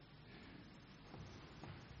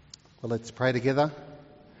Well, let's pray together.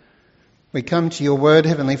 We come to your word,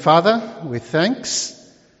 Heavenly Father, with thanks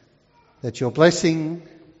that your blessing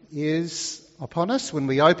is upon us when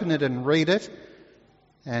we open it and read it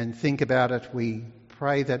and think about it. We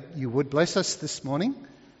pray that you would bless us this morning,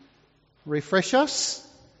 refresh us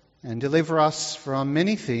and deliver us from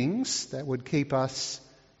many things that would keep us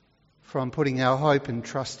from putting our hope and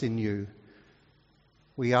trust in you.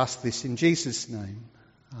 We ask this in Jesus' name.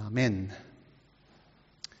 Amen.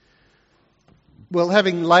 Well,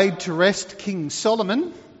 having laid to rest King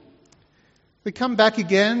Solomon, we come back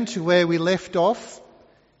again to where we left off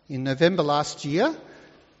in November last year,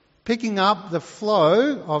 picking up the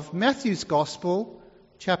flow of Matthew's Gospel,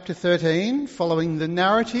 chapter 13, following the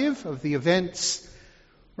narrative of the events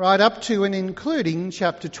right up to and including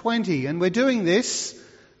chapter 20. And we're doing this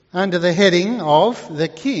under the heading of the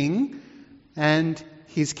King and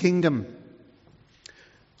his kingdom.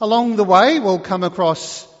 Along the way, we'll come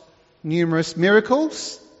across numerous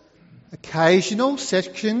miracles, occasional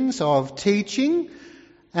sections of teaching,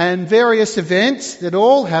 and various events that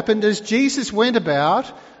all happened as Jesus went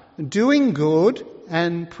about doing good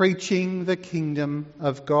and preaching the kingdom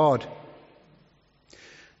of God.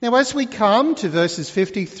 Now, as we come to verses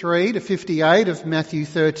 53 to 58 of Matthew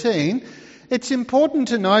 13, it's important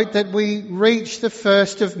to note that we reach the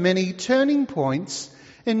first of many turning points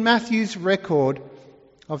in Matthew's record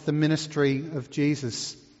of the ministry of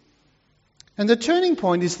Jesus. And the turning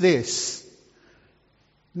point is this,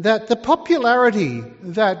 that the popularity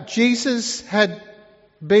that Jesus had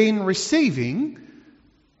been receiving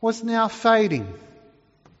was now fading.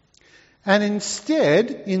 And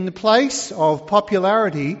instead, in the place of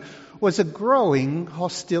popularity, was a growing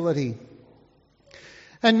hostility.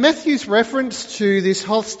 And Matthew's reference to this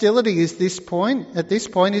hostility at this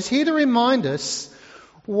point is here to remind us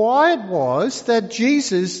why it was that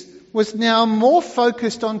Jesus was now more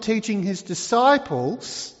focused on teaching his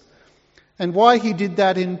disciples and why he did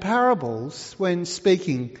that in parables when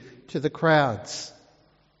speaking to the crowds.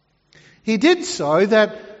 He did so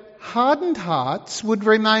that hardened hearts would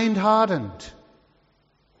remain hardened,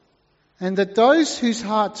 and that those whose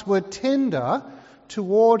hearts were tender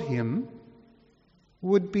toward him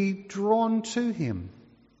would be drawn to him.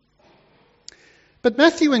 But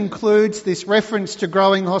Matthew includes this reference to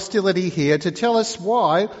growing hostility here to tell us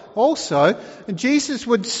why also Jesus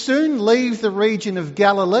would soon leave the region of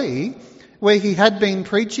Galilee, where he had been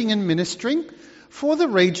preaching and ministering, for the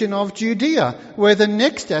region of Judea, where the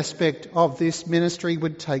next aspect of this ministry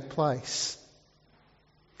would take place.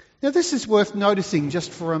 Now, this is worth noticing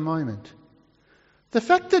just for a moment. The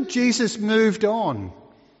fact that Jesus moved on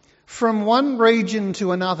from one region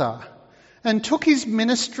to another and took his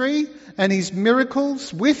ministry and his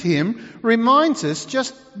miracles with him reminds us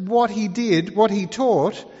just what he did, what he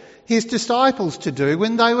taught his disciples to do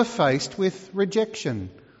when they were faced with rejection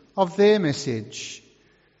of their message.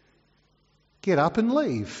 Get up and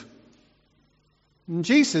leave. And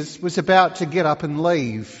Jesus was about to get up and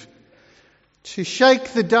leave, to shake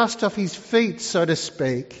the dust off his feet, so to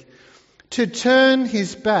speak, to turn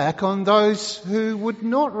his back on those who would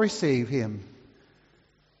not receive him.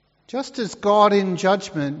 Just as God in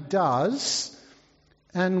judgment does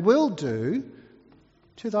and will do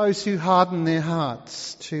to those who harden their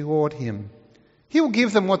hearts toward him. He will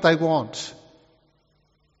give them what they want.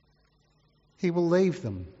 He will leave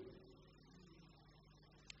them.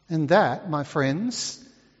 And that, my friends,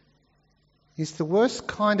 is the worst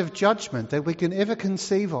kind of judgment that we can ever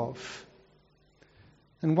conceive of.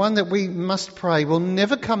 And one that we must pray will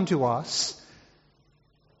never come to us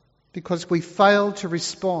because we fail to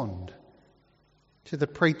respond to the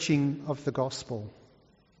preaching of the gospel.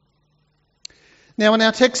 Now, in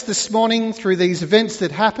our text this morning, through these events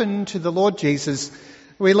that happened to the Lord Jesus,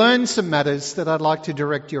 we learn some matters that I'd like to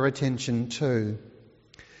direct your attention to.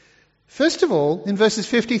 First of all, in verses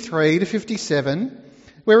 53 to 57,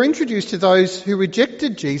 we're introduced to those who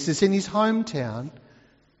rejected Jesus in his hometown,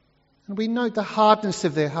 and we note the hardness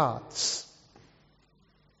of their hearts.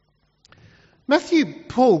 Matthew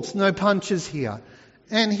pulls no punches here,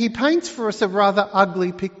 and he paints for us a rather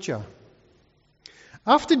ugly picture.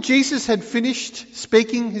 After Jesus had finished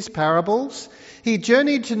speaking his parables, he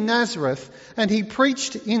journeyed to Nazareth and he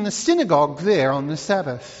preached in the synagogue there on the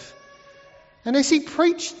Sabbath. And as he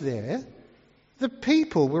preached there, the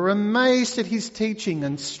people were amazed at his teaching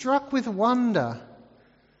and struck with wonder,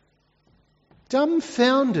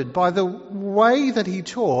 dumbfounded by the way that he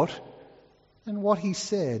taught and what he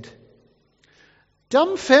said.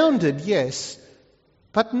 Dumbfounded, yes,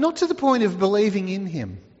 but not to the point of believing in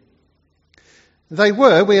him. They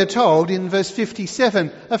were, we are told in verse 57,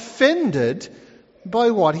 offended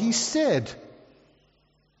by what he said.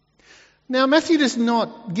 Now, Matthew does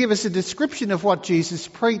not give us a description of what Jesus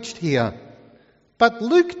preached here, but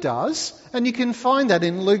Luke does, and you can find that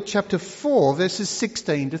in Luke chapter 4, verses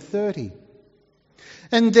 16 to 30.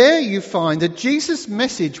 And there you find that Jesus'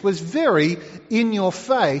 message was very in your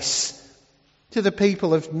face to the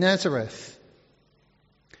people of Nazareth.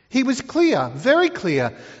 He was clear, very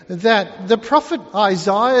clear, that the prophet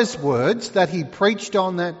Isaiah's words that he preached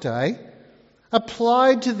on that day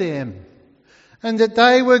applied to them, and that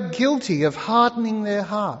they were guilty of hardening their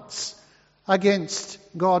hearts against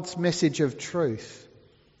God's message of truth.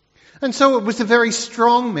 And so it was a very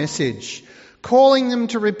strong message, calling them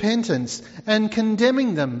to repentance and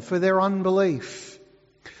condemning them for their unbelief.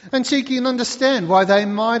 And so you can understand why they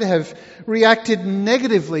might have reacted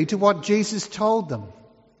negatively to what Jesus told them.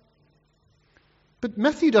 But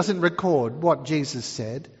Matthew doesn't record what Jesus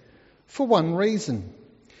said for one reason.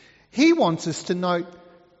 He wants us to note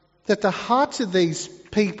that the hearts of these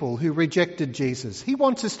people who rejected Jesus, he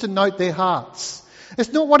wants us to note their hearts.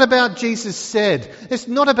 It's not what about Jesus said. It's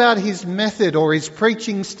not about his method or his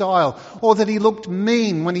preaching style, or that he looked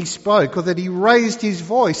mean when he spoke, or that he raised his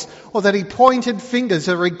voice, or that he pointed fingers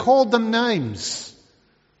or he called them names.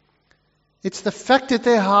 It's the fact that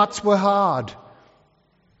their hearts were hard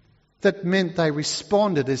that meant they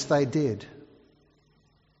responded as they did.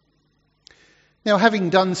 Now, having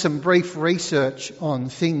done some brief research on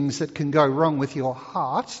things that can go wrong with your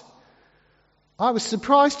heart, I was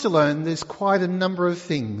surprised to learn there's quite a number of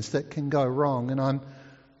things that can go wrong. And I'm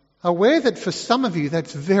aware that for some of you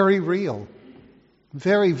that's very real.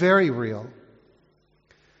 Very, very real.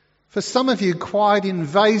 For some of you, quite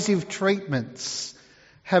invasive treatments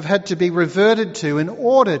have had to be reverted to in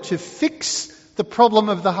order to fix the problem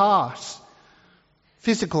of the heart,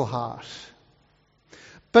 physical heart.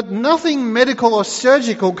 But nothing medical or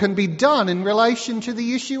surgical can be done in relation to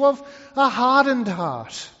the issue of a hardened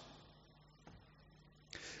heart.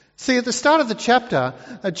 See, at the start of the chapter,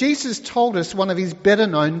 Jesus told us one of his better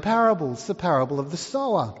known parables, the parable of the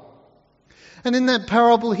sower. And in that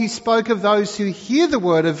parable he spoke of those who hear the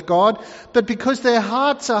word of God, but because their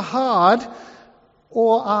hearts are hard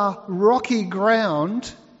or are rocky ground,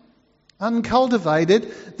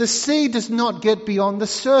 uncultivated, the seed does not get beyond the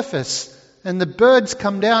surface, and the birds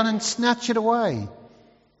come down and snatch it away.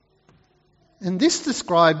 And this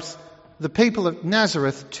describes the people of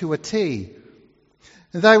Nazareth to a T.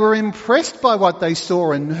 They were impressed by what they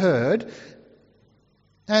saw and heard,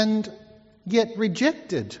 and yet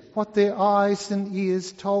rejected what their eyes and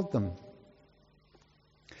ears told them.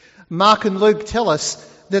 Mark and Luke tell us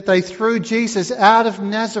that they threw Jesus out of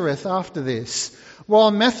Nazareth after this, while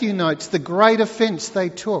Matthew notes the great offence they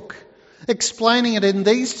took, explaining it in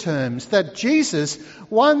these terms, that Jesus,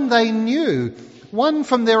 one they knew, one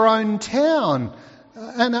from their own town,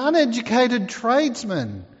 an uneducated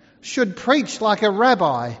tradesman, should preach like a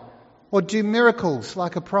rabbi or do miracles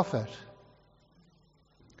like a prophet.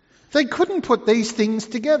 They couldn't put these things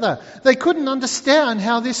together. They couldn't understand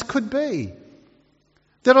how this could be.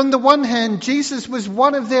 That on the one hand, Jesus was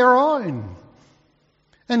one of their own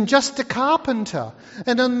and just a carpenter.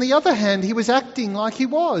 And on the other hand, he was acting like he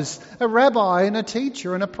was a rabbi and a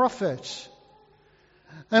teacher and a prophet.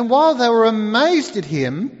 And while they were amazed at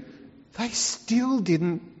him, they still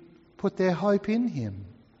didn't put their hope in him.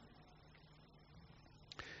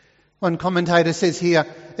 One commentator says here,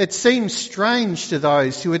 it seems strange to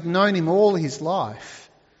those who had known him all his life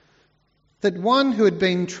that one who had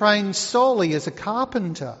been trained solely as a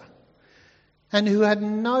carpenter and who had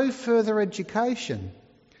no further education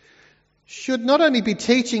should not only be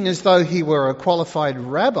teaching as though he were a qualified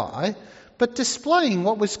rabbi, but displaying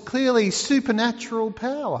what was clearly supernatural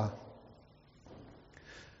power.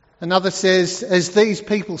 Another says, as these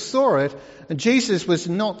people saw it, Jesus was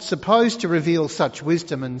not supposed to reveal such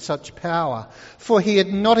wisdom and such power, for he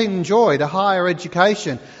had not enjoyed a higher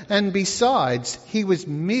education, and besides, he was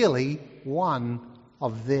merely one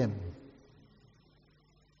of them.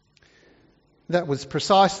 That was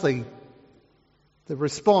precisely the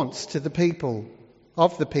response to the people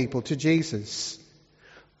to Jesus.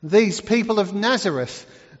 These people of Nazareth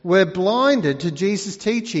were blinded to Jesus'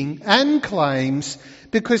 teaching and claims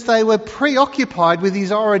because they were preoccupied with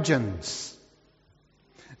his origins.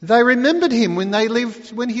 They remembered him when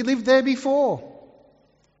he lived there before.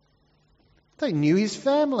 They knew his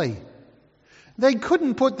family. They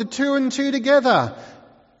couldn't put the two and two together.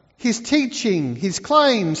 His teaching, his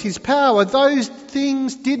claims, his power, those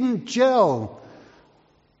things didn't gel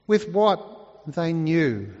with what they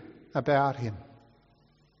knew about him.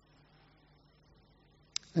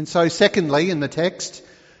 And so secondly, in the text,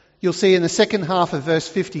 you'll see in the second half of verse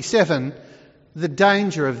 57 the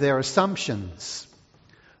danger of their assumptions.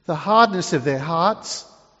 the hardness of their hearts,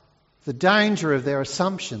 the danger of their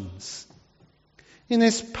assumptions. In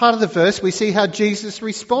this part of the verse, we see how Jesus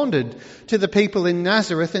responded to the people in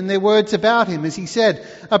Nazareth and their words about him, as he said,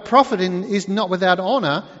 "A prophet is not without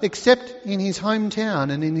honour except in his hometown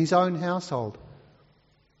and in his own household."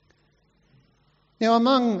 Now,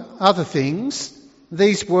 among other things,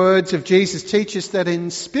 these words of Jesus teach us that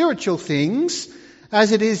in spiritual things,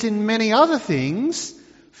 as it is in many other things,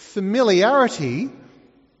 familiarity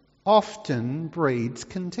often breeds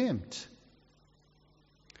contempt.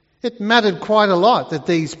 It mattered quite a lot that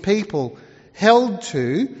these people held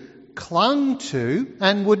to, clung to,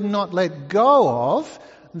 and would not let go of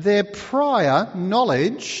their prior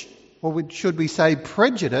knowledge, or should we say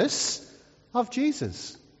prejudice, of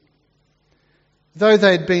Jesus. Though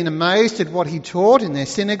they'd been amazed at what he taught in their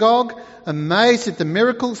synagogue, amazed at the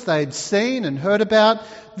miracles they'd seen and heard about,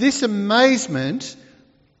 this amazement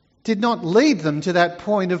did not lead them to that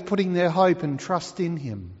point of putting their hope and trust in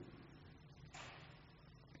him.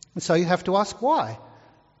 So you have to ask why.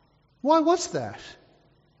 Why was that?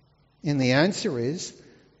 And the answer is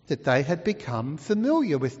that they had become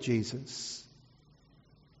familiar with Jesus.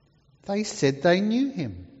 They said they knew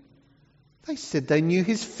him. They said they knew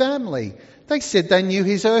his family. They said they knew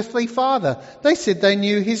his earthly father. They said they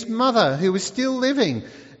knew his mother who was still living.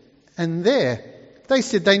 And they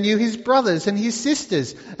said they knew his brothers and his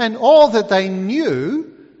sisters. And all that they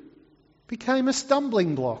knew became a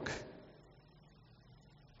stumbling block.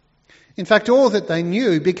 In fact, all that they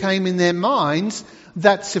knew became in their minds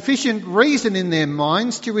that sufficient reason in their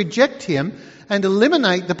minds to reject him and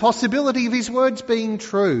eliminate the possibility of his words being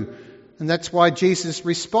true. And that's why Jesus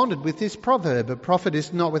responded with this proverb, "A prophet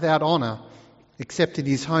is not without honour except in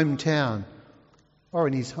his hometown or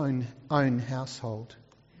in his own household."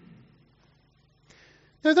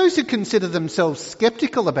 Now, those who consider themselves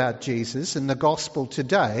sceptical about Jesus and the gospel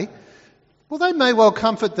today, well, they may well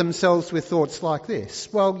comfort themselves with thoughts like this.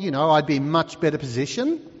 Well, I'd be in much better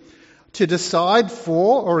position to decide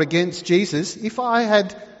for or against Jesus if I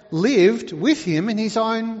had lived with him in his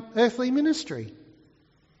own earthly ministry.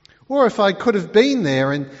 Or if I could have been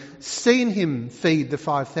there and seen him feed the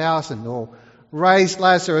 5,000 or raise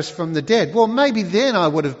Lazarus from the dead, well, maybe then I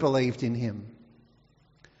would have believed in him.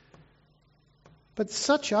 But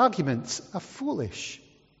such arguments are foolish.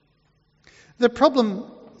 The problem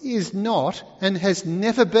is not and has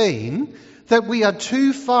never been that we are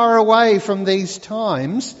too far away from these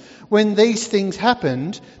times when these things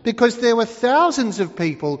happened, because there were thousands of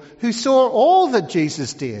people who saw all that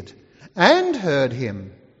Jesus did and heard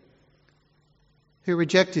him, who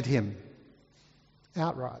rejected him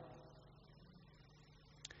outright.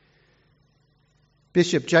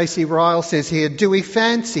 Bishop J.C. Ryle says here, "Do we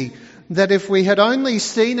fancy that if we had only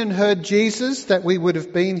seen and heard Jesus, that we would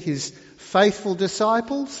have been his faithful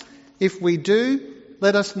disciples? If we do,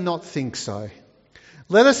 let us not think so.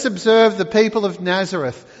 Let us observe the people of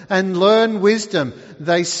Nazareth and learn wisdom.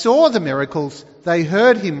 They saw the miracles, they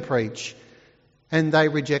heard him preach, and they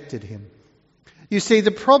rejected him." You see,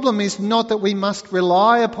 the problem is not that we must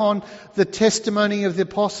rely upon the testimony of the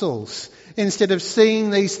apostles instead of seeing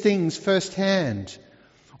these things firsthand,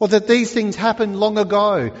 or that these things happened long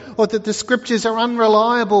ago, or that the scriptures are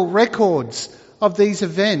unreliable records of these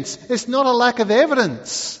events. It's not a lack of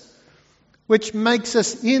evidence which makes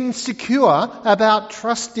us insecure about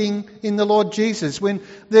trusting in the Lord Jesus when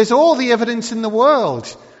there's all the evidence in the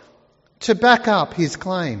world to back up his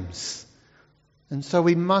claims. And so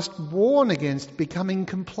we must warn against becoming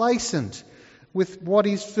complacent with what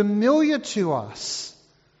is familiar to us,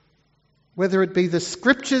 whether it be the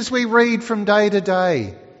scriptures we read from day to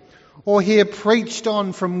day or hear preached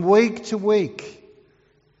on from week to week.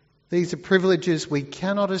 These are privileges we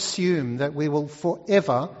cannot assume that we will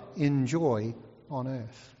forever enjoy on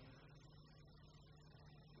earth.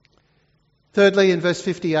 Thirdly, in verse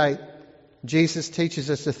 58, Jesus teaches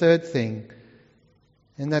us a third thing,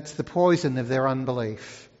 and that's the poison of their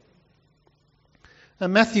unbelief.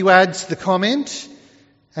 And Matthew adds the comment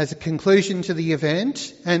as a conclusion to the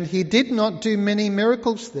event, "And he did not do many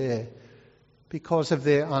miracles there because of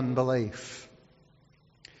their unbelief."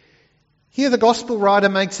 Here the gospel writer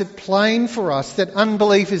makes it plain for us that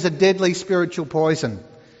unbelief is a deadly spiritual poison.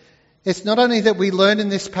 It's not only that we learn in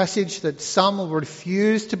this passage that some will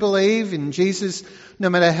refuse to believe in Jesus no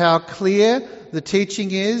matter how clear the teaching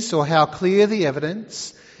is or how clear the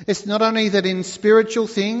evidence. It's not only that in spiritual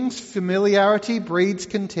things familiarity breeds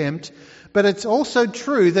contempt, but it's also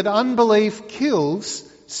true that unbelief kills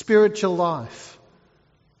spiritual life.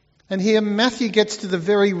 And here Matthew gets to the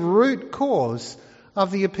very root cause of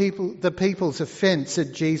the people's offence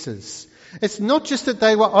at Jesus. It's not just that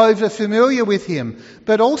they were over familiar with him,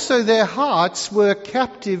 but also their hearts were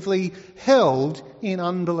captively held in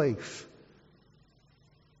unbelief.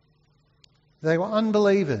 They were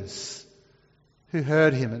unbelievers who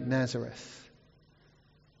heard him at Nazareth.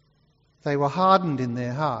 They were hardened in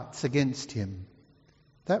their hearts against him.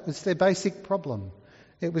 That was their basic problem.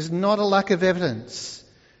 It was not a lack of evidence.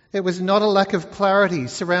 It was not a lack of clarity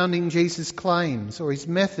surrounding Jesus' claims or his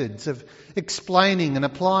methods of explaining and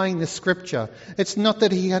applying the scripture. It's not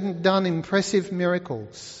that he hadn't done impressive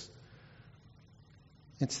miracles.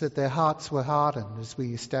 It's that their hearts were hardened, as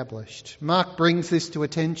we established. Mark brings this to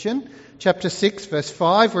attention, chapter 6, verse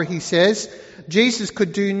 5, where he says, Jesus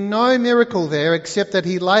could do no miracle there except that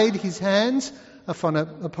he laid his hands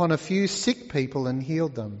upon a few sick people and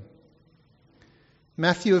healed them.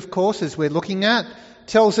 Matthew, of course, as we're looking at,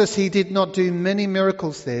 tells us he did not do many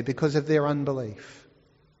miracles there because of their unbelief.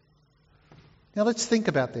 Now let's think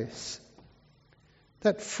about this.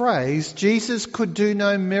 That phrase, Jesus could do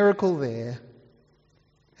no miracle there,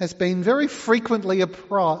 has been very frequently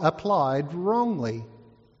applied wrongly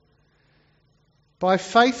by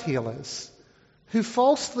faith healers who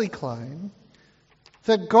falsely claim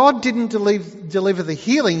that God didn't deliver the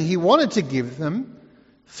healing he wanted to give them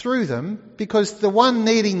through them because the one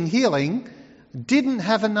needing healing didn't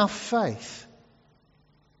have enough faith.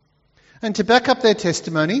 And to back up their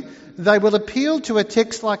testimony, they will appeal to a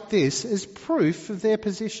text like this as proof of their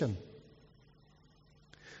position.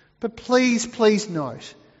 But please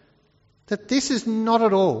note that this is not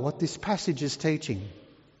at all what this passage is teaching.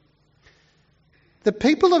 The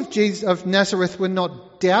people of Nazareth were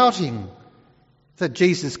not doubting that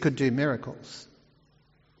Jesus could do miracles,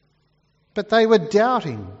 but they were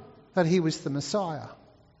doubting that he was the Messiah.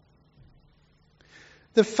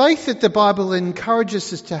 The faith that the Bible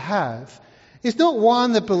encourages us to have is not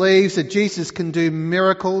one that believes that Jesus can do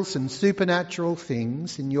miracles and supernatural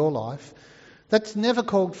things in your life. That's never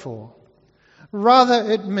called for.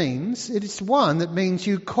 Rather, it is one that means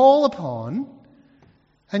you call upon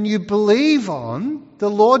and you believe on the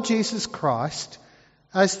Lord Jesus Christ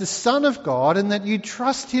as the Son of God, and that you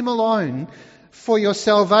trust him alone for your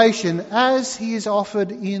salvation as he is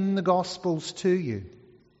offered in the Gospels to you.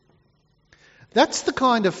 That's the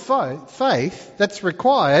kind of faith that's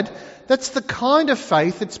required. That's the kind of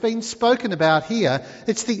faith that's been spoken about here.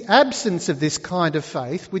 It's the absence of this kind of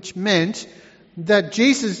faith which meant that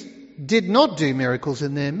Jesus did not do miracles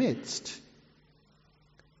in their midst.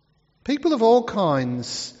 People of all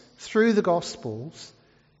kinds through the Gospels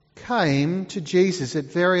came to Jesus at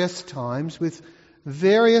various times with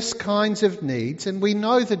various kinds of needs, and we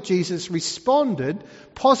know that Jesus responded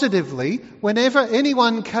positively whenever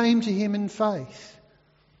anyone came to him in faith.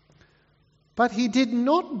 But he did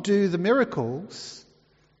not do the miracles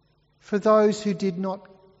for those who did not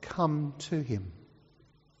come to him.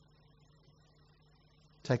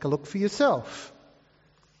 Take a look for yourself.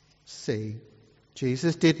 See,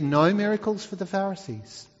 Jesus did no miracles for the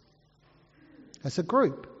Pharisees as a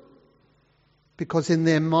group, because in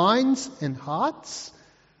their minds and hearts,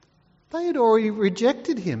 they had already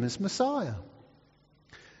rejected him as Messiah.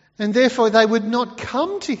 And therefore they would not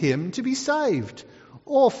come to him to be saved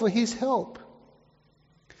or for his help.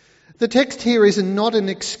 The text here is not an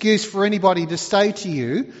excuse for anybody to say to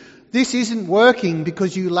you, this isn't working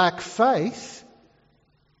because you lack faith.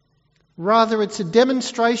 Rather, it's a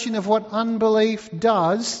demonstration of what unbelief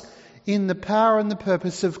does in the power and the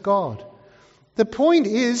purpose of God. The point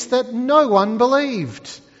is that no one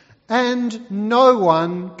believed and no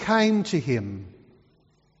one came to him.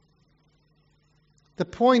 The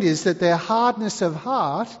point is that their hardness of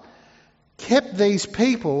heart kept these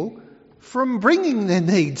people from bringing their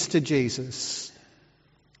needs to Jesus.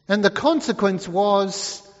 And the consequence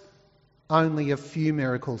was only a few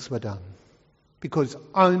miracles were done, because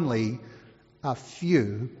only a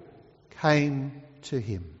few came to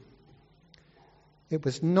him. It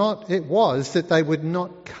was that they would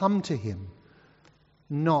not come to him,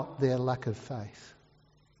 not their lack of faith.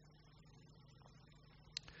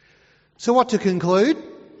 So what to conclude?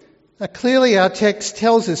 Clearly our text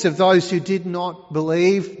tells us of those who did not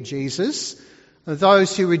believe Jesus, of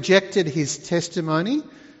those who rejected his testimony.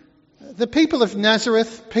 The people of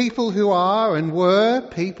Nazareth, people who are and were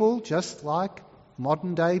people just like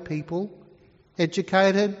modern day people,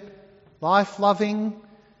 educated, life-loving,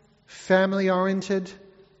 family-oriented,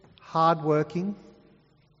 hard-working.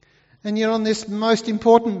 And yet on this most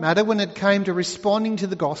important matter, when it came to responding to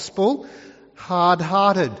the gospel,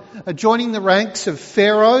 hard-hearted, joining the ranks of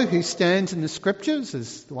Pharaoh, who stands in the scriptures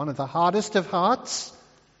as one of the hardest of hearts.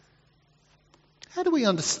 How do we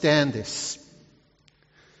understand this?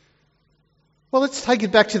 Well, let's take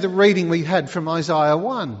it back to the reading we had from Isaiah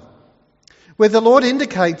 1, where the Lord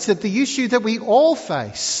indicates that the issue that we all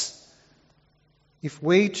face, if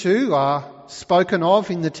we too are spoken of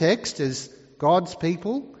in the text as God's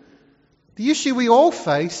people, the issue we all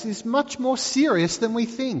face is much more serious than we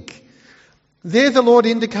think. There the Lord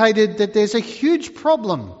indicated that there's a huge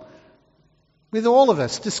problem with all of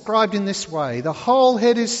us, described in this way. The whole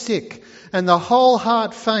head is sick and the whole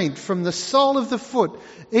heart faint, from the sole of the foot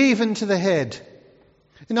even to the head.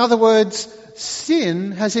 In other words,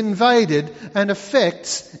 sin has invaded and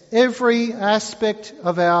affects every aspect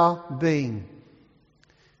of our being.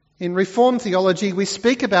 In Reformed theology, we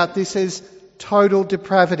speak about this as total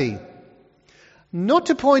depravity. Not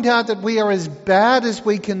to point out that we are as bad as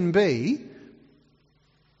we can be,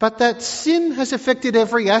 but that sin has affected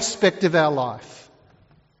every aspect of our life.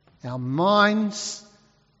 Our minds,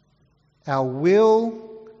 our will,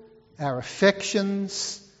 our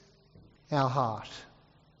affections, our heart.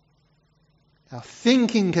 Our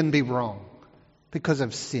thinking can be wrong because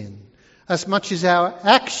of sin, as much as our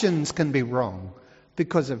actions can be wrong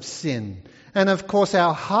because of sin. And of course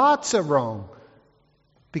our hearts are wrong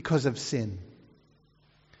because of sin.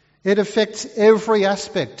 It affects every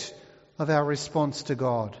aspect of our response to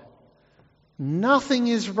God. Nothing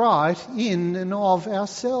is right in and of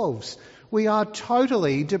ourselves. We are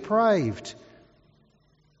totally depraved.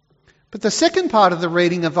 But the second part of the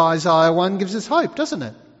reading of Isaiah 1 gives us hope, doesn't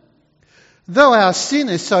it? Though our sin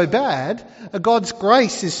is so bad, God's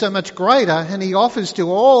grace is so much greater, and He offers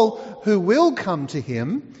to all who will come to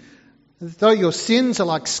Him, though your sins are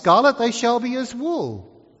like scarlet, they shall be as wool.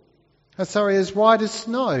 As white as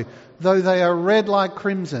snow, though they are red like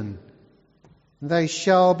crimson, they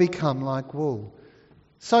shall become like wool.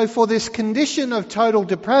 So for this condition of total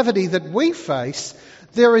depravity that we face,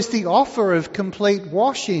 there is the offer of complete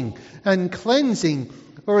washing and cleansing,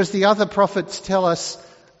 or as the other prophets tell us,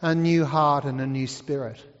 a new heart and a new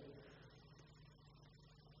spirit.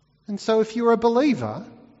 And so if you're a believer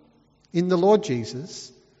in the Lord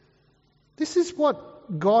Jesus, this is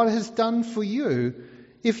what God has done for you.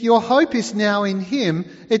 If your hope is now in Him,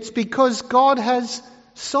 it's because God has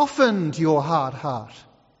softened your hard heart.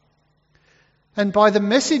 And by the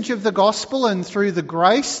message of the gospel and through the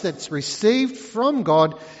grace that's received from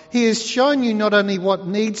God, He has shown you not only what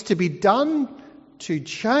needs to be done to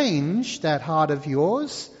change that heart of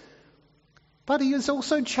yours, but He has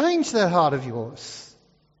also changed that heart of yours.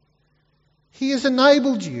 He has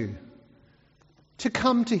enabled you to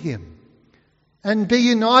come to Him and be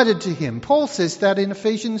united to Him. Paul says that in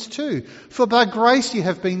Ephesians 2. For by grace you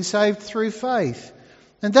have been saved through faith.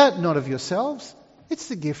 And that not of yourselves, it's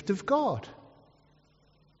the gift of God.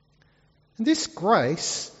 And this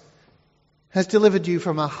grace has delivered you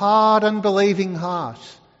from a hard, unbelieving heart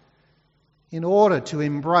in order to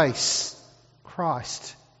embrace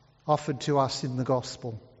Christ offered to us in the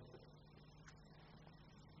gospel.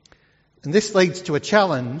 And this leads to a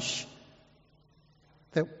challenge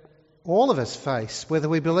that all of us face, whether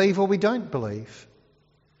we believe or we don't believe,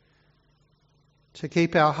 to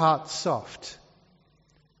keep our hearts soft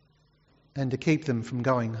and to keep them from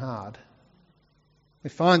going hard. We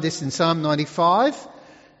find this in Psalm 95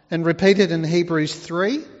 and repeated in Hebrews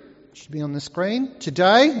 3, which should be on the screen.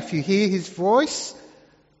 Today, if you hear His voice,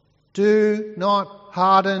 do not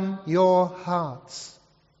harden your hearts.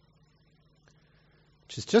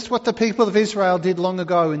 Which is just what the people of Israel did long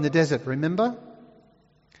ago in the desert, remember?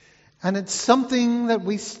 And it's something that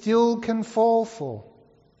we still can fall for.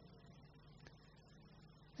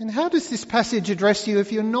 And how does this passage address you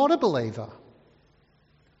if you're not a believer?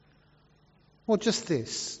 Well, just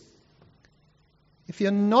this. If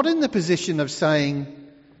you're not in the position of saying,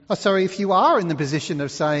 if you are in the position of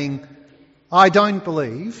saying, I don't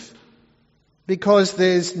believe, because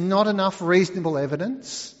there's not enough reasonable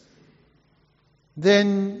evidence,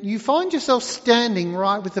 then you find yourself standing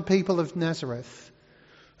right with the people of Nazareth,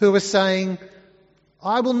 who are saying,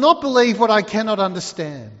 I will not believe what I cannot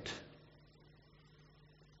understand.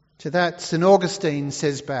 To that, St. Augustine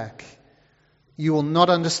says back, you will not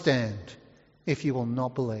understand if you will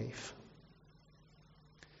not believe.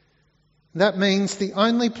 That means the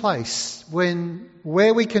only place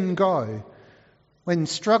where we can go when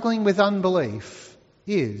struggling with unbelief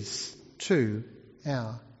is to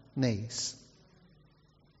our knees.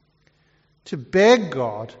 To beg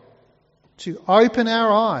God to open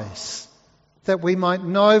our eyes that we might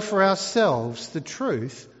know for ourselves the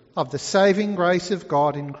truth of the saving grace of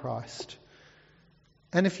God in Christ.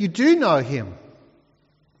 And if you do know Him,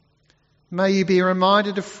 may you be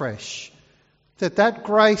reminded afresh that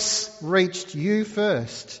grace reached you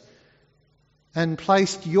first and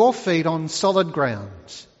placed your feet on solid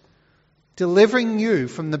ground, delivering you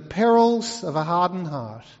from the perils of a hardened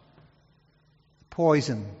heart, the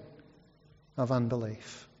poison of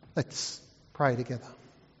unbelief. Let's pray together.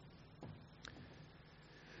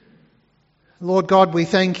 Lord God, we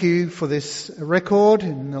thank you for this record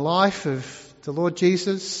in the life of the Lord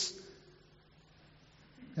Jesus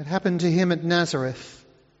that happened to him at Nazareth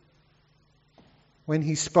when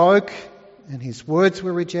he spoke and his words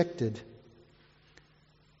were rejected.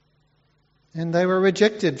 And they were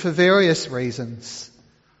rejected for various reasons,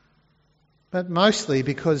 but mostly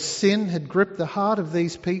because sin had gripped the heart of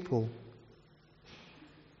these people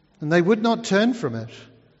and they would not turn from it,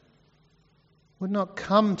 would not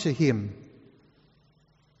come to him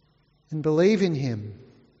and believe in him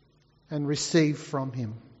and receive from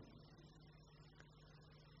him.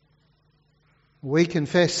 We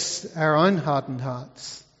confess our own hardened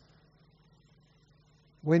hearts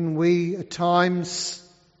when we at times,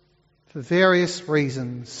 for various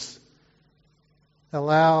reasons,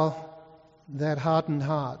 allow that hardened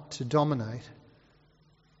heart to dominate,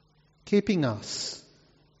 keeping us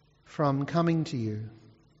from coming to you.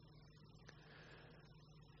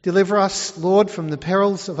 Deliver us, Lord, from the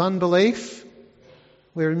perils of unbelief.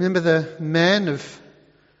 We remember the man of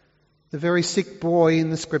the very sick boy in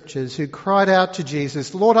the Scriptures who cried out to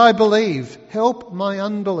Jesus, "Lord, I believe, help my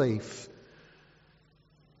unbelief."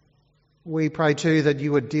 We pray too that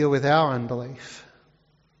you would deal with our unbelief.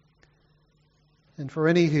 And for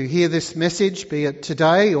any who hear this message, be it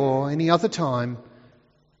today or any other time,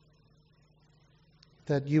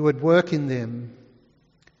 that you would work in them,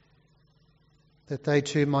 that they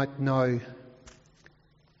too might know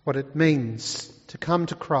what it means to come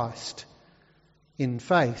to Christ in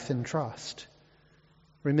faith and trust,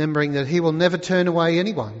 remembering that he will never turn away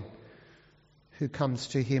anyone who comes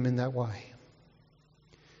to him in that way.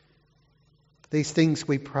 These things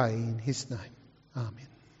we pray in his name. Amen.